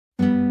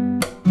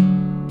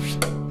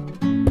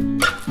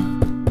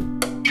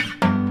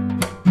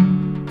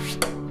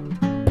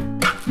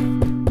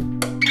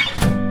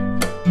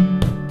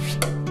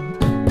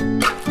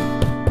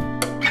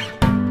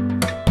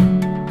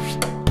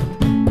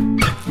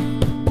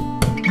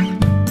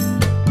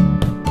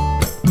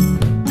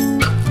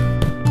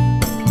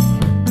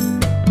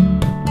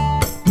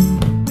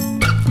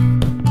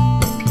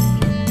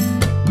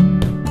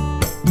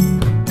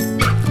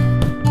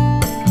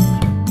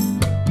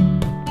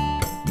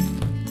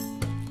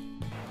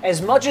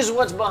as much as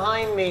what's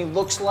behind me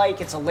looks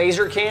like it's a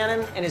laser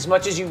cannon, and as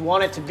much as you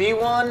want it to be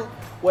one,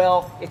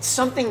 well, it's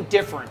something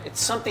different.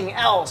 It's something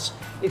else.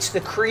 It's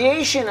the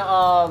creation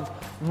of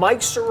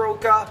Mike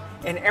Soroka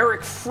and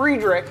Eric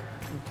Friedrich,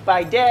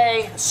 by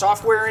day, a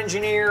software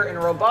engineer and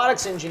a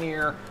robotics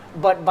engineer,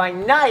 but by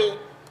night,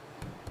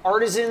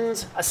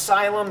 artisans,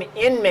 asylum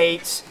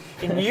inmates,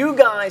 and you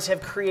guys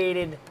have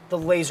created the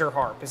laser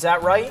harp. Is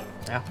that right?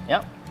 Yeah.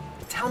 Yep.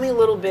 Tell me a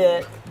little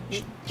bit,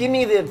 give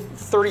me the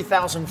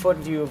 30,000 foot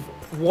view of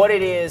what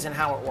it is and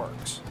how it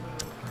works.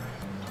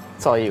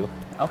 It's all you.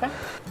 Okay.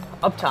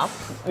 Up top,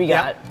 we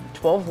got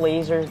 12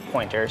 laser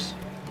pointers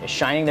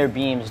shining their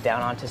beams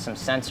down onto some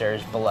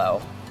sensors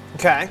below.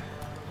 Okay.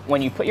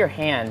 When you put your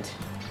hand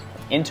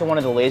into one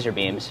of the laser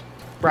beams,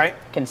 right,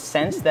 can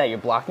sense that you're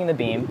blocking the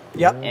beam,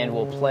 and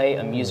will play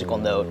a musical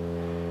note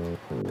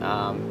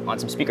on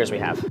some speakers we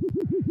have.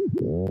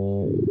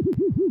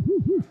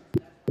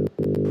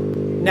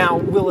 Now,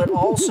 will it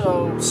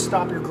also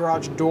stop your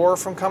garage door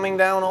from coming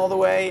down all the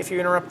way if you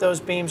interrupt those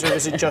beams, or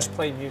does it just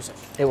play music?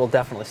 It will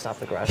definitely stop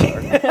the garage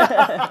door.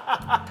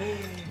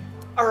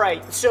 All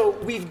right, so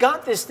we've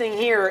got this thing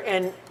here,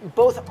 and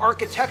both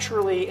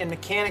architecturally and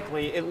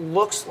mechanically, it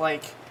looks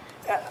like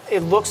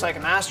a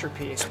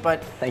masterpiece.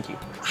 But thank you.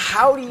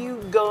 How do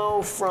you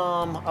go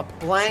from a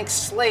blank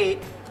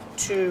slate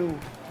to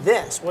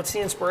this? What's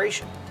the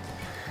inspiration?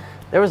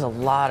 There was a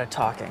lot of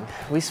talking.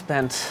 We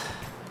spent,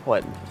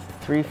 what,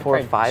 3,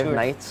 4, 5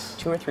 nights?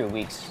 2 or 3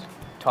 weeks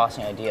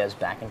tossing ideas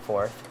back and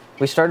forth.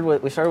 We started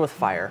with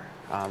fire.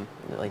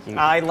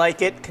 I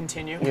like it.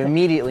 Continue. You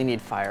immediately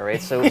need fire, right?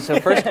 So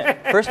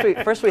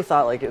first we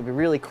thought like it would be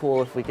really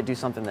cool if we could do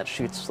something that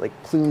shoots like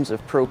plumes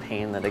of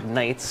propane that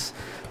ignites,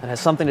 that has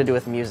something to do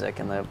with music,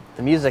 and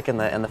the music and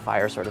the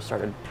fire sort of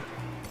started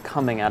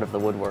coming out of the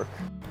woodwork.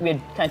 We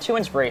had kind of 2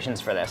 inspirations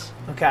for this.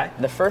 Okay.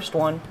 The first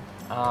one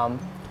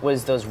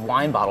was those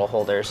wine bottle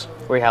holders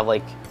where you have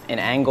like an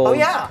angled,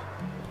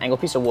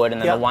 angled piece of wood,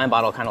 and then the wine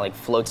bottle kind of like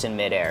floats in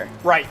midair.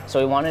 Right. So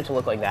we wanted it to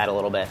look like that a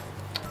little bit.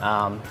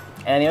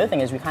 And the other thing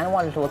is we kind of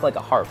wanted it to look like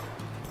a harp.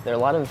 There are a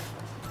lot of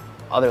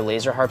other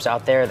laser harps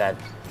out there that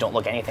don't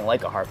look anything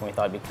like a harp, and we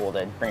thought it'd be cool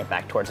to bring it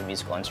back towards a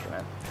musical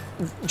instrument.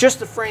 Just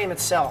the frame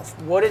itself,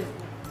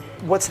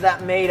 what's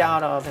that made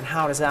out of, and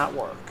how does that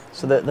work?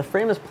 So the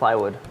frame is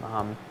plywood.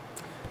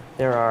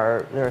 There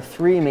are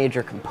 3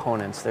 major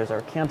components. There's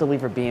our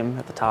cantilever beam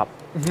at the top.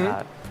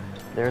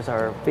 There's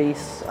our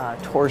base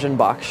torsion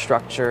box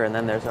structure, and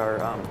then there's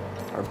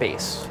our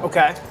base.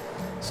 Okay.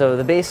 So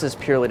the base is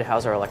purely to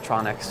house our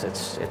electronics.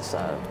 It's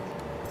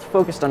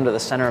focused under the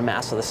center of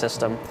mass of the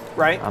system.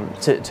 Right.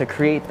 To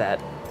create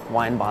that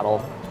wine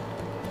bottle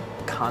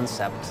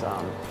concept.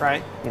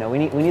 Right. You know,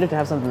 we needed to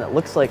have something that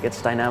looks like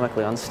it's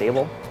dynamically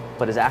unstable,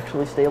 but is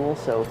actually stable.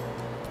 So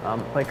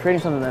by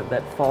creating something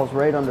that falls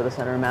right under the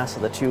center of mass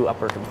of the 2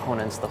 upper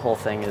components, the whole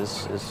thing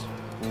is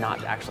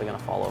not actually going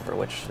to fall over,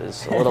 which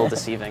is a little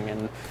deceiving.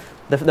 And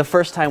the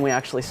first time we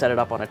actually set it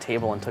up on a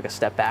table and took a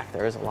step back,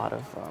 there is a lot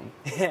of.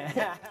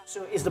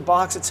 So is the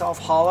box itself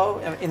hollow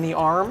in the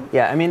arm?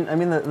 Yeah, I mean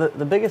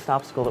the biggest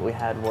obstacle that we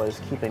had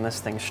was keeping this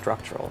thing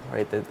structural,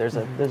 right? There's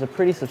a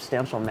pretty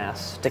substantial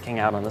mass sticking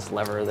out on this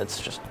lever that's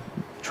just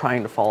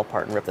trying to fall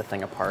apart and rip the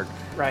thing apart.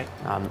 Right.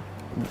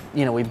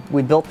 You know,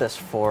 we built this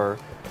for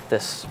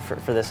this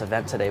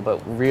event today,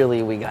 but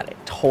really we got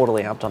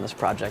totally amped on this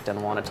project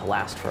and want it to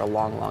last for a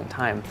long, long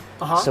time.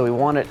 So we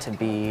want it to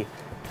be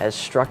as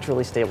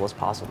structurally stable as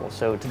possible.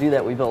 So to do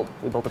that, we built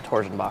a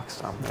torsion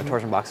box. A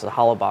torsion box is a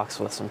hollow box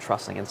with some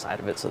trussing inside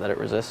of it so that it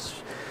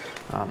resists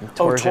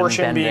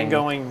torsion bending. Being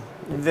going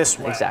this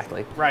way.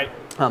 Exactly. Right.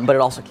 But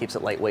it also keeps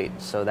it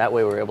lightweight, so that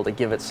way we're able to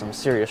give it some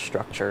serious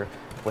structure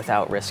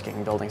without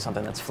risking building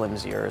something that's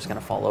flimsy or is going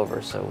to fall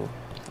over. So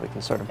we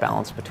can sort of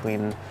balance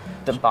between.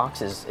 The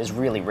box is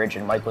really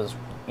rigid. Mike was,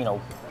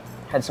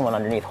 had someone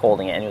underneath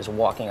holding it, and he was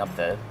walking up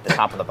the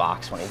top of the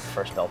box when he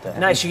first built it.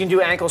 Nice, you can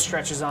do ankle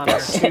stretches on there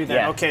too then.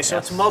 Yeah, okay, so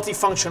it's a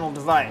multifunctional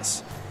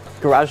device.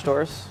 Garage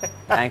doors,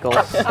 ankles,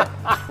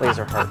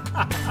 laser harp.